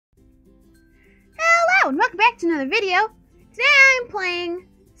Hello and welcome back to another video. Today I'm playing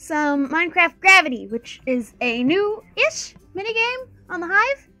some Minecraft Gravity, which is a new-ish minigame on the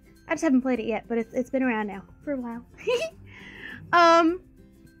Hive. I just haven't played it yet, but it's been around now for a while. So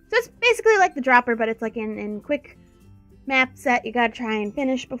it's basically like the dropper, but it's like in quick map set. You gotta try and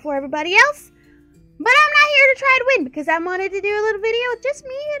finish before everybody else. But I'm not here to try to win because I wanted to do a little video with just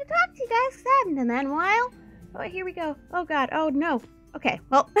me here to talk to you guys because I haven't done that in a while. Oh, here we go. Oh god, oh no. Okay,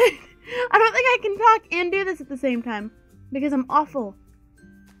 well, I don't think I can talk and do this at the same time because I'm awful.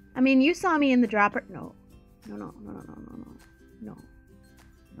 I mean, you saw me in the dropper. No.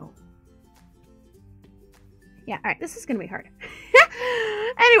 Yeah, alright, this is gonna be hard.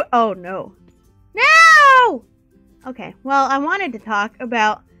 Anyway, oh no. No! Okay, well, I wanted to talk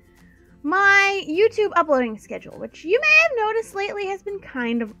about my YouTube uploading schedule, which you may have noticed lately has been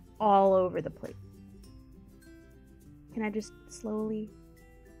kind of all over the place. Can I just slowly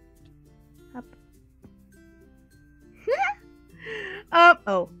up?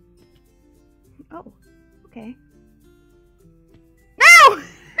 Oh, okay. No!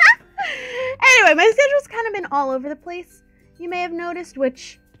 Anyway, my schedule's kind of been all over the place. You may have noticed,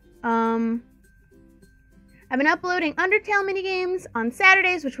 which, I've been uploading Undertale minigames on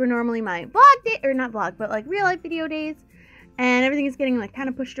Saturdays, which were normally my vlog day, or not vlog, but like real life video days, and everything is getting like kind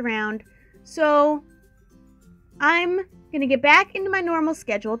of pushed around. So I'm gonna get back into my normal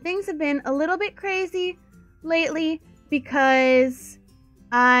schedule. Things have been a little bit crazy lately because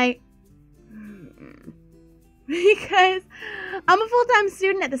I'm a full-time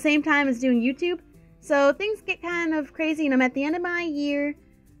student at the same time as doing YouTube. So things get kind of crazy, and I'm at the end of my year,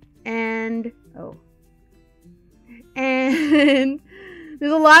 and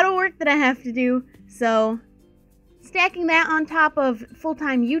there's a lot of work that I have to do. So stacking that on top of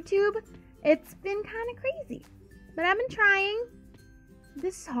full-time YouTube, it's been kind of crazy. But I've been trying.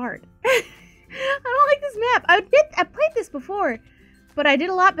 This is hard. I don't like this map. I played this before, but I did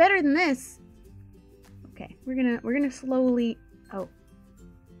a lot better than this. Okay, we're gonna slowly. Oh. All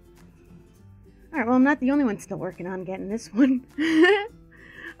right. Well, I'm not the only one still working on getting this one.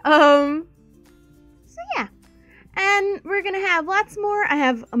 So yeah, and we're gonna have lots more. I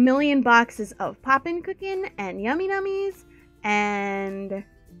have a million boxes of Poppin' Cookin' and Yummy Nummies and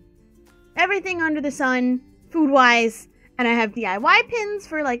everything under the sun. Food-wise, and I have DIY pins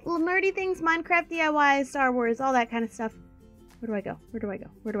for like little nerdy things, Minecraft DIY, Star Wars, all that kind of stuff. Where do I go? Where do I go?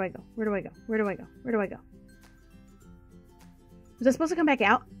 Where do I go? Where do I go? Where do I go? Where do I go? Was I supposed to come back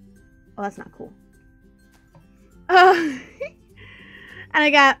out? Oh, that's not cool. And I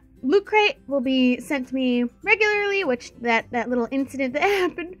got Loot Crate will be sent to me regularly, which that little incident that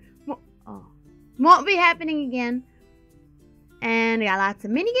happened won't be happening again. And I got lots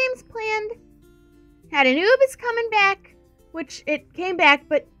of mini games planned. Had a noob is coming back, which it came back,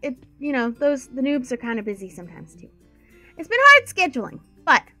 but the noobs are kind of busy sometimes too. It's been hard scheduling,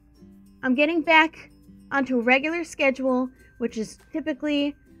 but I'm getting back onto a regular schedule, which is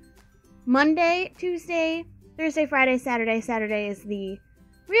typically Monday, Tuesday, Thursday, Friday, Saturday. Saturday is the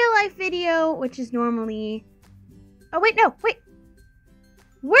real life video, which is normally. Oh wait, no, wait.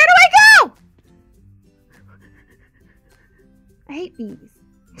 Where do I go? I hate bees.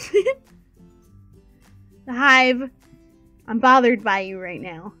 The Hive, I'm bothered by you right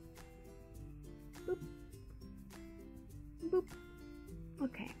now. Boop. Boop.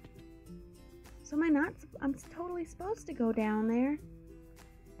 Okay. So I'm totally supposed to go down there.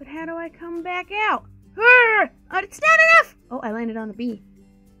 But how do I come back out? Oh, it's not enough! Oh, I landed on the bee.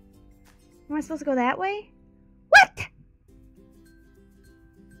 Am I supposed to go that way? What?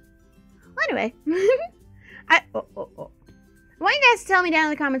 Well, anyway. I want you guys to tell me down in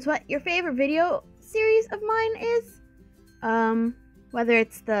the comments what your favorite video series of mine is. Whether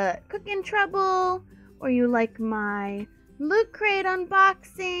it's the Cookin' Trouble, or you like my Loot Crate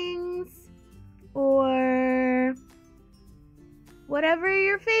unboxings, or whatever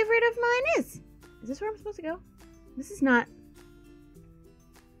your favorite of mine is. Is this where I'm supposed to go? This is not.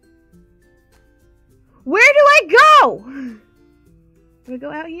 Where do I go? Do I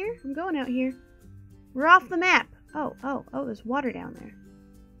go out here? I'm going out here. We're off the map. Oh, there's water down there.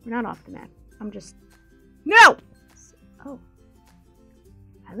 We're not off the map. I'm just... No! Oh.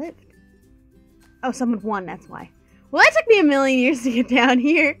 I lived. Oh, someone won, that's why. Well, that took me a million years to get down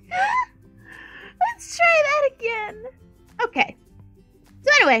here. Let's try that again. Okay.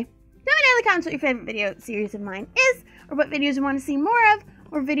 So anyway, tell me down in the comments what your favorite video series of mine is, or what videos you want to see more of,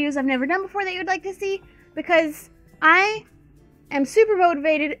 or videos I've never done before that you would like to see, because I am super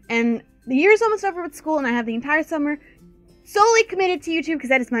motivated, and the year's almost over with school, and I have the entire summer solely committed to YouTube because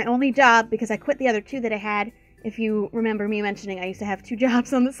that is my only job, because I quit the other two that I had. If you remember me mentioning, I used to have 2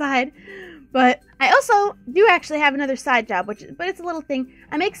 jobs on the side. But I also do actually have another side job, but it's a little thing.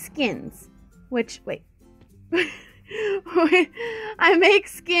 I make skins, wait. I make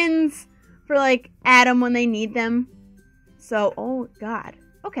skins for, like, Adam when they need them. So, oh god.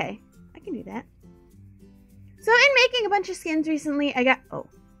 Okay, I can do that. So in making a bunch of skins recently, I got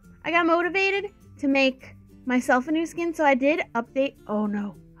motivated to make myself a new skin, so I did update, oh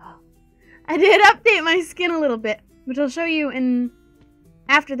no. I did update my skin a little bit, which I'll show you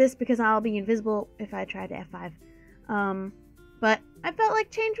after this because I'll be invisible if I try to F5. But I felt like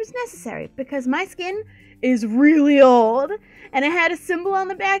change was necessary because my skin is really old, and it had a symbol on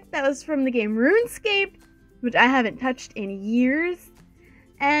the back that was from the game RuneScape, which I haven't touched in years,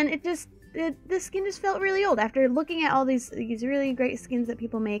 and the skin just felt really old. After looking at all these really great skins that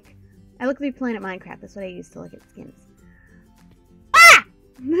people make, I looked through Planet Minecraft. That's what I used to look at skins. Ah!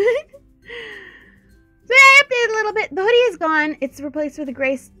 So I updated a little bit. The hoodie is gone. It's replaced with a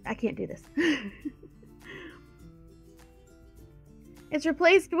gray... I can't do this. It's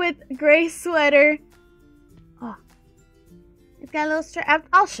replaced with a gray sweater. Oh. It's got a little strap.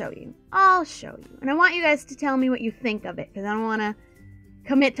 I'll show you. And I want you guys to tell me what you think of it, because I don't want to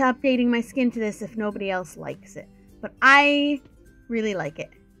commit to updating my skin to this if nobody else likes it. But I really like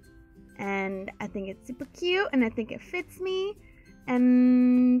it. And I think it's super cute, and I think it fits me,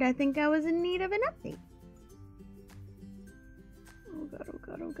 and I think I was in need of an update. Oh god, oh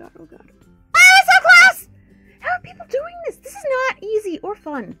god, oh god, oh god. Oh, I was so close! How are people doing this? This is not easy or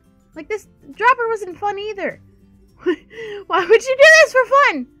fun. Like, this dropper wasn't fun either. Why would you do this for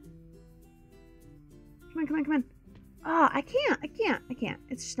fun? Come on, come on, come on. Oh, I can't.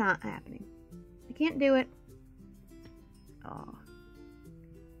 It's just not happening. I can't do it. Oh.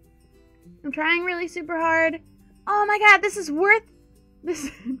 I'm trying really super hard. Oh my god, this is worth...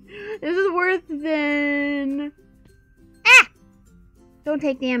 This is worth than... Ah! Don't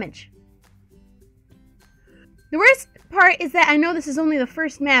take damage. The worst part is that I know this is only the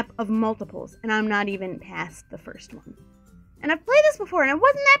first map of multiples, and I'm not even past the first one. And I've played this before, and I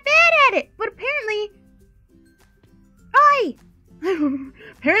wasn't that bad at it, but apparently...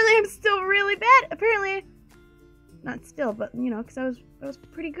 Apparently I'm still really bad. Apparently... Not still, but, you know, because I was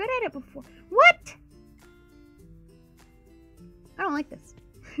pretty good at it before. What? I don't like this.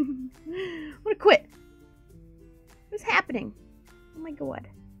 I'm gonna quit. What's happening? Oh my god.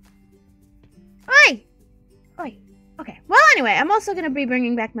 Oi! Oi. Okay. Well, anyway, I'm also gonna be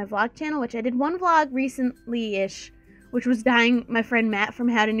bringing back my vlog channel, which I did one vlog recently-ish, which was dyeing my friend Matt from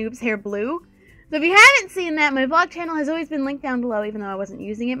How to Noob's hair blue. So if you haven't seen that, my vlog channel has always been linked down below, even though I wasn't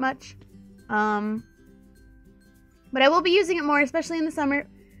using it much. But I will be using it more, especially in the summer,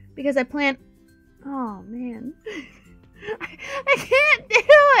 because I plan... Oh, man. I can't do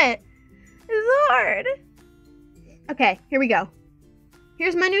it! It's hard. Okay, here we go.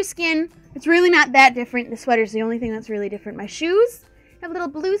 Here's my new skin. It's really not that different. The sweater's the only thing that's really different. My shoes have a little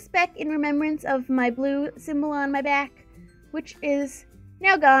blue speck in remembrance of my blue symbol on my back, which is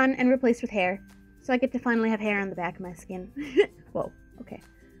now gone and replaced with hair. So I get to finally have hair on the back of my skin. Whoa, okay.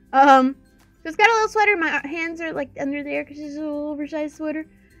 So it's got a little sweater. My hands are like under there because it's a little oversized sweater.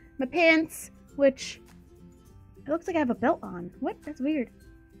 My pants, which it looks like I have a belt on. What? That's weird.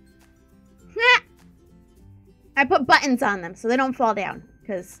 I put buttons on them so they don't fall down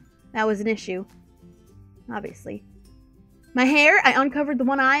because that was an issue, obviously. My hair, I uncovered the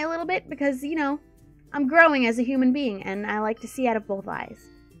one eye a little bit because, you know, I'm growing as a human being and I like to see out of both eyes.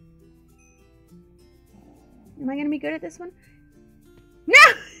 Am I going to be good at this one? No!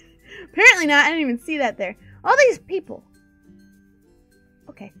 Apparently not. I didn't even see that there. All these people.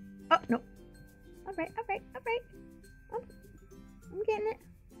 Okay. Oh, no. Alright. I'm getting it.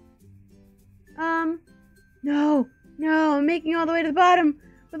 No, I'm making all the way to the bottom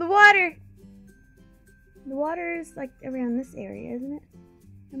for the water. The water is like around this area, isn't it?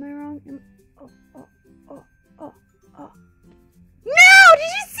 Am I wrong? Oh. No! Did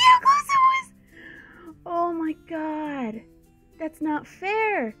you see how close it was? Oh my god. That's not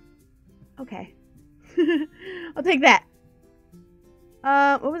fair. Okay. I'll take that.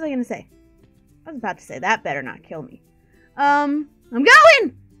 What was I gonna say? I was about to say that better not kill me. I'm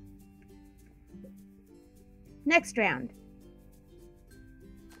going! Next round.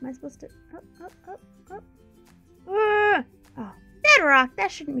 Am I supposed to... Up. Oh, bedrock!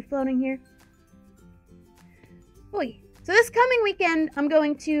 That shouldn't be floating here. Boy. So this coming weekend, I'm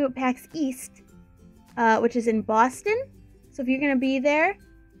going to PAX East, which is in Boston. So if you're going to be there,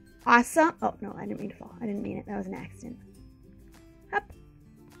 awesome. Oh, no, I didn't mean to fall. I didn't mean it. That was an accident. Up.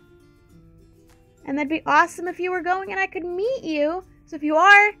 And that'd be awesome if you were going and I could meet you. So if you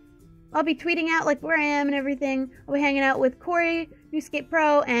are, I'll be tweeting out like where I am and everything. I'll be hanging out with Corey, Newscape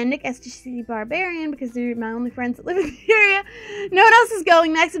Pro, and Nick SGC Barbarian, because they're my only friends that live in the area. No one else is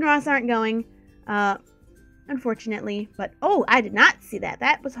going. Max and Ross aren't going, unfortunately. But, oh, I did not see that.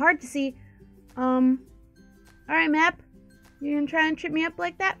 That was hard to see. Alright, map. You gonna try and trip me up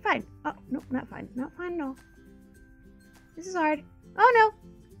like that? Fine. Oh, no, not fine. Not fine at all. This is hard. Oh, no.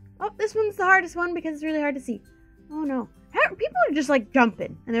 Oh, this one's the hardest one because it's really hard to see. Oh, no. People are just, like,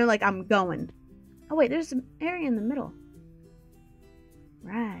 jumping. And they're like, I'm going. Oh, wait. There's an area in the middle.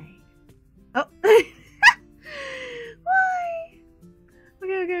 Right. Oh. Why?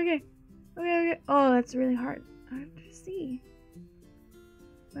 Okay. Okay. Oh, that's really hard. Hard to see.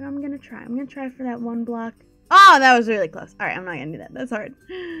 But I'm gonna try. I'm gonna try for that one block. Oh, that was really close. Alright, I'm not gonna do that. That's hard.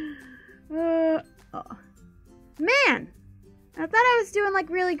 Oh. Man! I thought I was doing, like,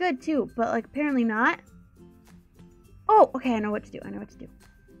 really good, too. But, like, apparently not. Oh, okay, I know what to do.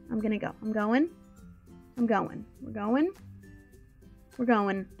 I'm gonna go. I'm going. We're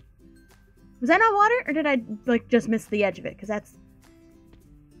going. Was that not water? Or did I, like, just miss the edge of it? Because that's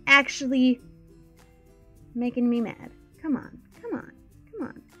actually making me mad. Come on.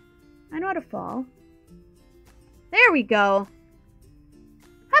 I know how to fall. There we go.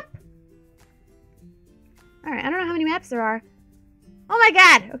 Hup. Alright, I don't know how many maps there are. Oh my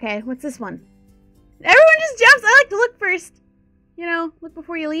god! Okay, what's this one? Everyone just jumps! I like to look first. You know, look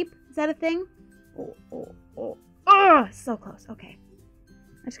before you leap. Is that a thing? Oh, so close. Okay.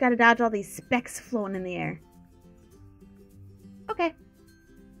 I just gotta dodge all these specks floating in the air. Okay.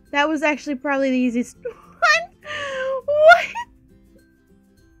 That was actually probably the easiest one. What?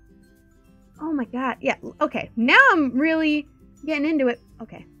 Oh my god. Yeah, okay. Now I'm really getting into it.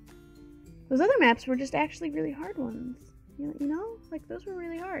 Okay. Those other maps were just actually really hard ones. You know? Like, those were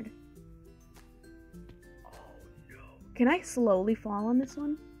really hard. Oh, no. Can I slowly fall on this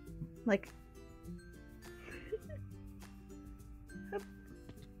one? Like...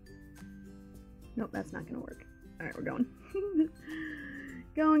 Nope, that's not gonna work. Alright, we're going.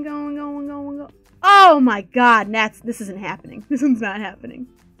 Going. Oh my god, this isn't happening. This one's not happening.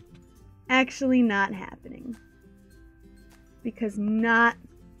 Actually not happening. Because No.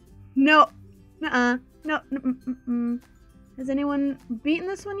 No. Has anyone beaten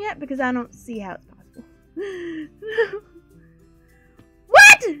this one yet? Because I don't see how it's possible.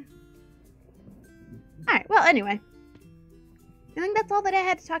 What? Alright, well, anyway. I think that's all that I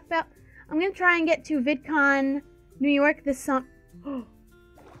had to talk about. I'm gonna try and get to VidCon New York this summer.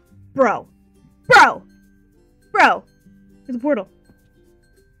 Bro. There's a portal.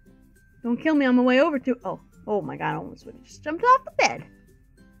 Don't kill me on my way over to... Oh my god, I almost would have just jumped off the bed.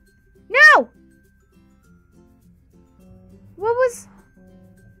 No! What was...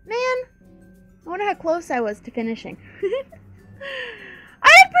 Man. I wonder how close I was to finishing. I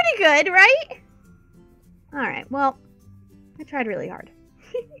did pretty good, right? Alright, well, I tried really hard.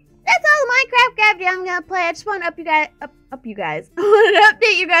 That's all the Minecraft gravity I'm gonna play. I just want to up you guys. I wanted to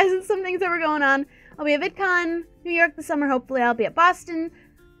update you guys on some things that were going on. I'll be at VidCon New York this summer. Hopefully, I'll be at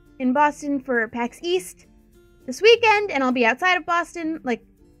in Boston for PAX East this weekend, and I'll be outside of Boston. Like,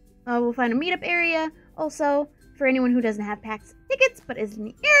 we'll find a meetup area also for anyone who doesn't have PAX tickets but is in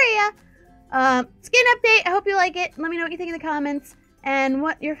the area. Skin update. I hope you like it. Let me know what you think in the comments and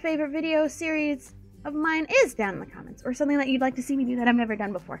what your favorite video series of mine is down in the comments, or something that you'd like to see me do that I've never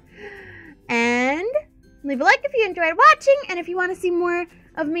done before. And leave a like if you enjoyed watching, and if you want to see more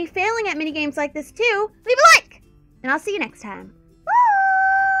of me failing at minigames like this too, leave a like! And I'll see you next time.